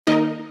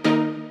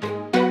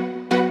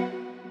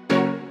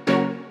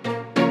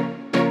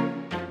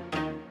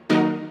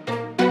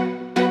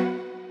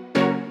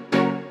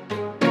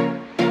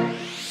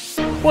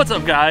What's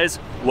up, guys?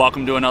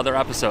 Welcome to another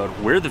episode.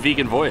 We're the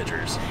Vegan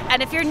Voyagers.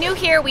 And if you're new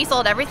here, we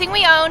sold everything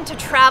we own to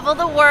travel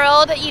the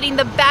world eating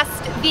the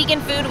best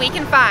vegan food we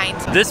can find.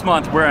 This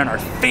month, we're in our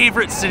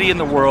favorite city in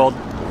the world,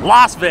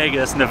 Las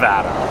Vegas,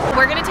 Nevada.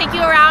 We're gonna take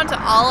you around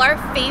to all our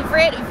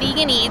favorite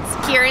vegan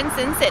eats here in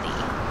Sin City.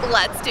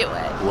 Let's do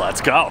it. Let's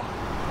go.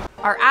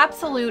 Our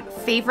absolute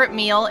favorite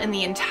meal in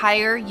the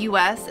entire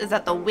US is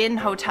at the Wynn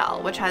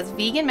Hotel, which has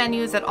vegan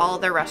menus at all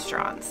their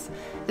restaurants.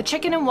 The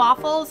chicken and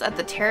waffles at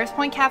the Terrace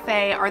Point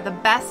Cafe are the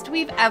best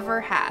we've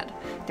ever had.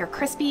 They're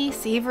crispy,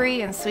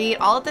 savory, and sweet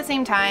all at the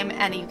same time,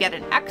 and you get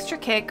an extra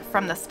kick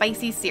from the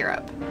spicy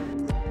syrup.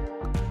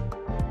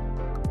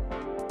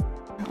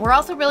 We're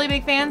also really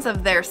big fans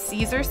of their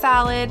Caesar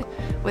salad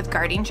with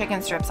garden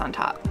chicken strips on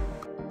top.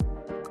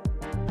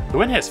 The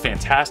Wynn has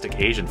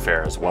fantastic Asian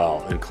fare as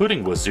well,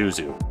 including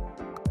Wazuzu.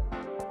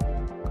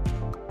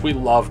 We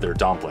love their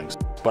dumplings,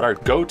 but our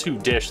go-to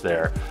dish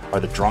there are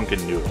the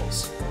drunken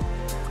noodles.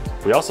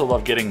 We also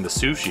love getting the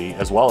sushi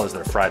as well as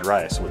their fried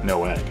rice with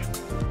no egg.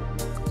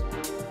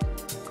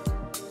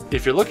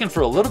 If you're looking for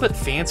a little bit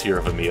fancier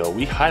of a meal,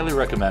 we highly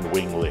recommend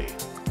Wing Lee.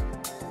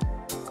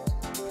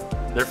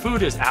 Their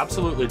food is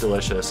absolutely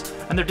delicious,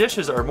 and their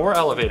dishes are more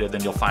elevated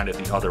than you'll find at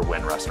the other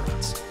Wynn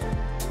restaurants.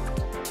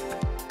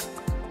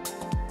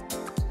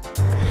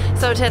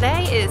 So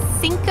today is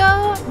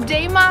Cinco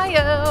de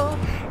Mayo.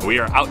 We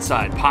are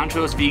outside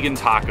Panchos Vegan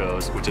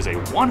Tacos, which is a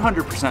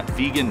 100%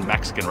 vegan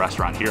Mexican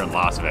restaurant here in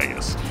Las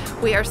Vegas.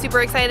 We are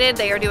super excited.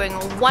 They are doing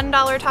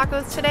 $1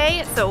 tacos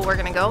today, so we're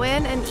gonna go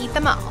in and eat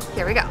them all.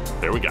 Here we go.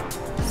 There we go.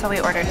 So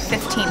we ordered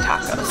 15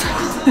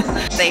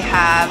 tacos. They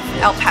have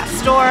El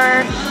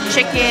Pastor,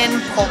 chicken,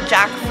 pulled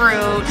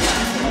jackfruit,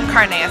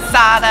 carne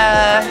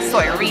asada,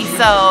 soy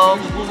riso,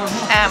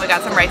 and we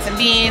got some rice and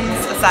beans,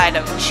 a side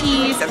of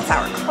cheese and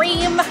sour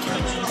cream,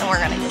 and we're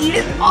gonna eat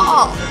it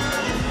all.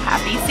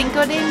 Happy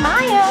Cinco de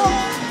Mayo.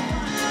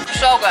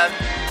 So good.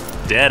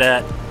 Did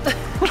it.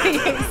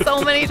 We ate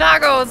so many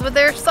tacos, but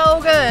they're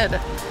so good.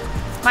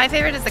 My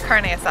favorite is the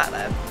carne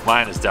asada.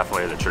 Mine is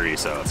definitely the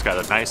chorizo. It's got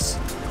a nice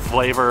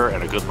flavor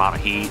and a good amount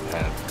of heat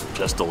and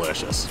just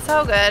delicious.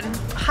 So good.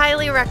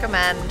 Highly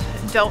recommend.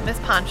 Don't miss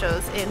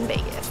Panchos in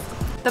Vegas.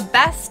 The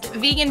best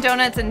vegan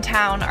donuts in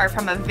town are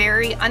from a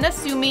very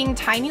unassuming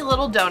tiny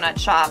little donut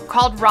shop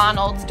called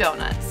Ronald's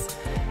Donuts.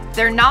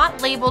 They're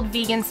not labeled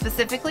vegan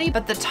specifically,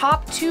 but the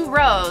top 2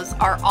 rows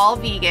are all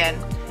vegan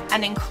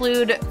and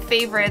include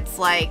favorites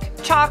like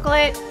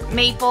chocolate,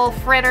 maple,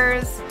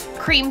 fritters,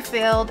 cream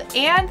filled,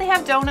 and they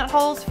have donut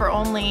holes for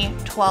only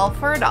 $12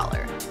 for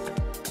 $1.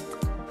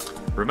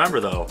 Remember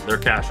though, they're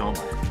cash only.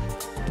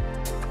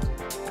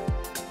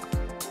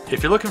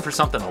 If you're looking for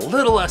something a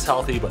little less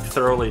healthy but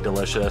thoroughly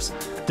delicious,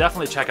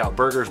 definitely check out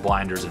Burgers,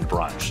 Blinders, and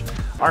Brunch.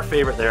 Our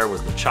favorite there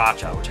was the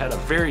Cha-Cha, which had a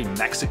very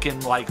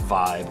Mexican-like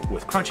vibe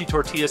with crunchy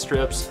tortilla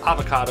strips,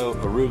 avocado,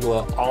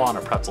 arugula, all on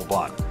a pretzel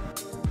bun.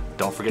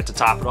 Don't forget to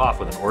top it off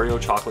with an Oreo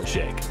chocolate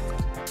shake.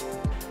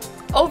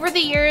 Over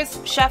the years,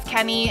 Chef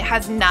Kenny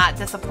has not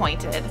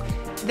disappointed.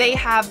 They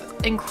have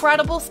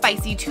incredible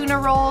spicy tuna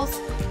rolls,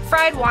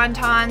 fried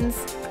wontons,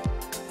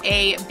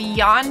 a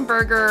Beyond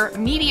Burger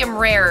medium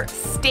rare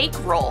steak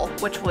roll,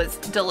 which was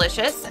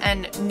delicious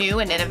and new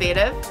and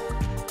innovative.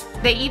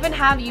 They even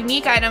have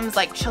unique items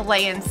like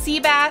Chilean sea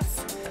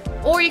bass,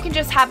 or you can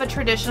just have a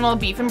traditional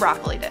beef and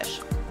broccoli dish.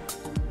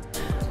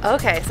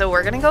 Okay, so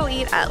we're gonna go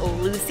eat at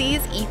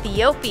Lucy's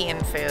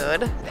Ethiopian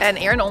food, and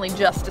Aaron only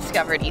just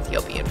discovered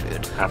Ethiopian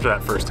food. After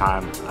that first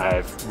time,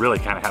 I've really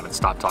kind of haven't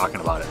stopped talking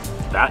about it.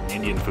 That and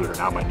Indian food are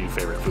now my new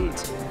favorite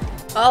foods.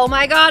 Oh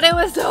my God, it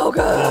was so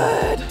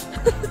good!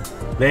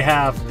 They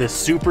have this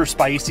super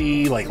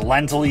spicy, like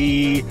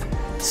lentil-y,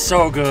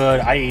 so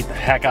good. I ate the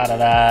heck out of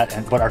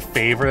that. But our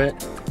favorite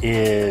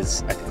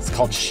is, I think it's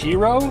called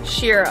shiro.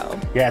 Shiro.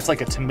 Yeah, it's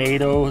like a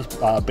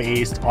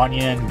tomato-based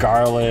onion,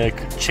 garlic,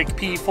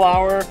 chickpea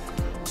flour.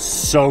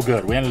 So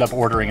good. We ended up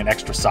ordering an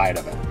extra side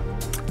of it.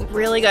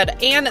 Really good.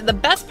 And the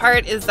best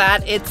part is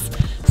that it's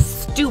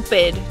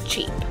stupid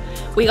cheap.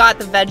 We got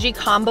the veggie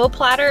combo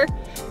platter,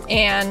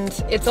 and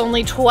it's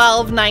only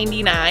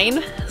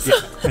 $12.99. So.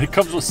 Yeah, it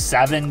comes with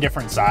 7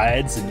 different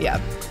sides, and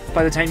yeah.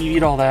 By the time you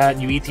eat all that,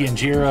 and you eat the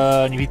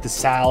injera, and you eat the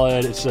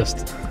salad, it's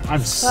just,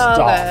 I'm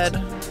stuffed.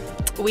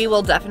 Good. We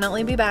will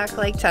definitely be back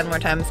like 10 more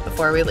times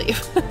before we leave.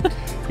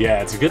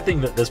 Yeah, it's a good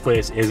thing that this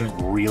place isn't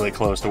really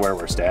close to where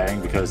we're staying,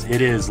 because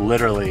it is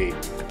literally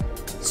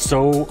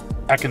so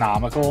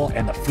economical,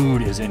 and the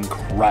food is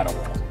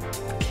incredible.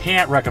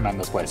 Can't recommend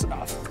this place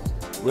enough.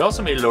 We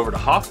also made it over to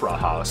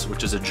Hofbrauhaus,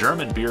 which is a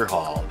German beer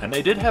hall, and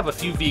they did have a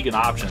few vegan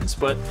options,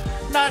 but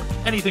not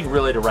anything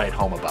really to write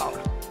home about.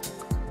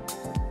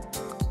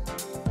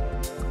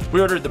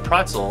 We ordered the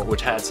pretzel,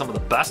 which had some of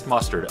the best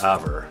mustard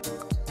ever,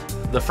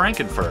 the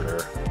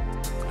Frankenfurter,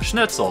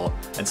 schnitzel,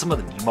 and some of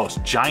the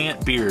most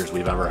giant beers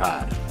we've ever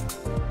had.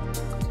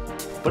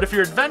 But if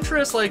you're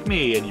adventurous like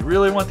me and you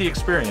really want the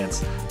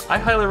experience, I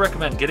highly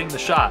recommend getting the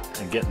shot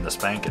and getting the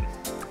spanking.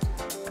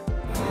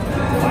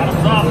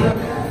 Bottoms up!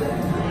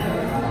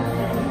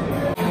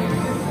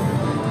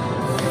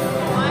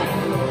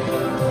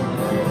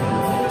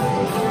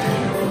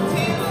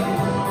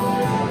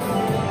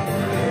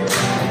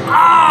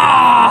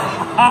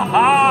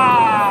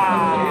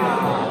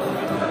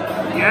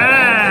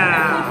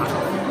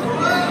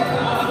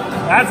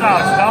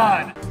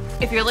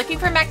 you're looking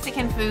for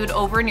Mexican food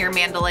over near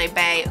Mandalay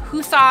Bay,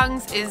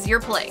 Hussongs is your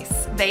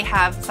place. They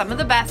have some of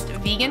the best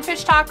vegan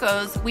fish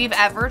tacos we've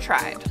ever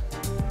tried.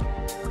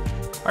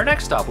 Our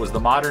next stop was the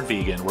Modern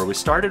Vegan, where we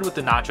started with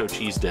the nacho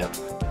cheese dip,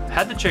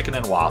 had the chicken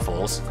and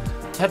waffles,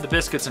 had the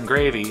biscuits and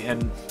gravy,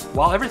 and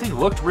while everything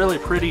looked really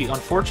pretty,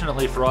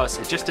 unfortunately for us,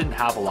 it just didn't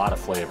have a lot of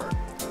flavor.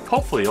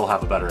 Hopefully you'll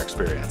have a better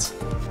experience.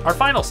 Our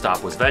final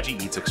stop was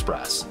Veggie Eats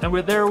Express, and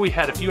there we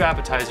had a few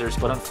appetizers,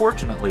 but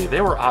unfortunately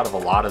they were out of a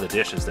lot of the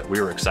dishes that we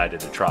were excited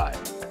to try.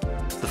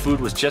 The food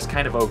was just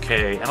kind of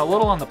okay and a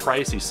little on the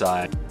pricey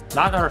side.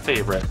 Not our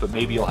favorite, but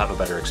maybe you'll have a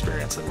better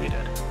experience than we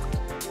did.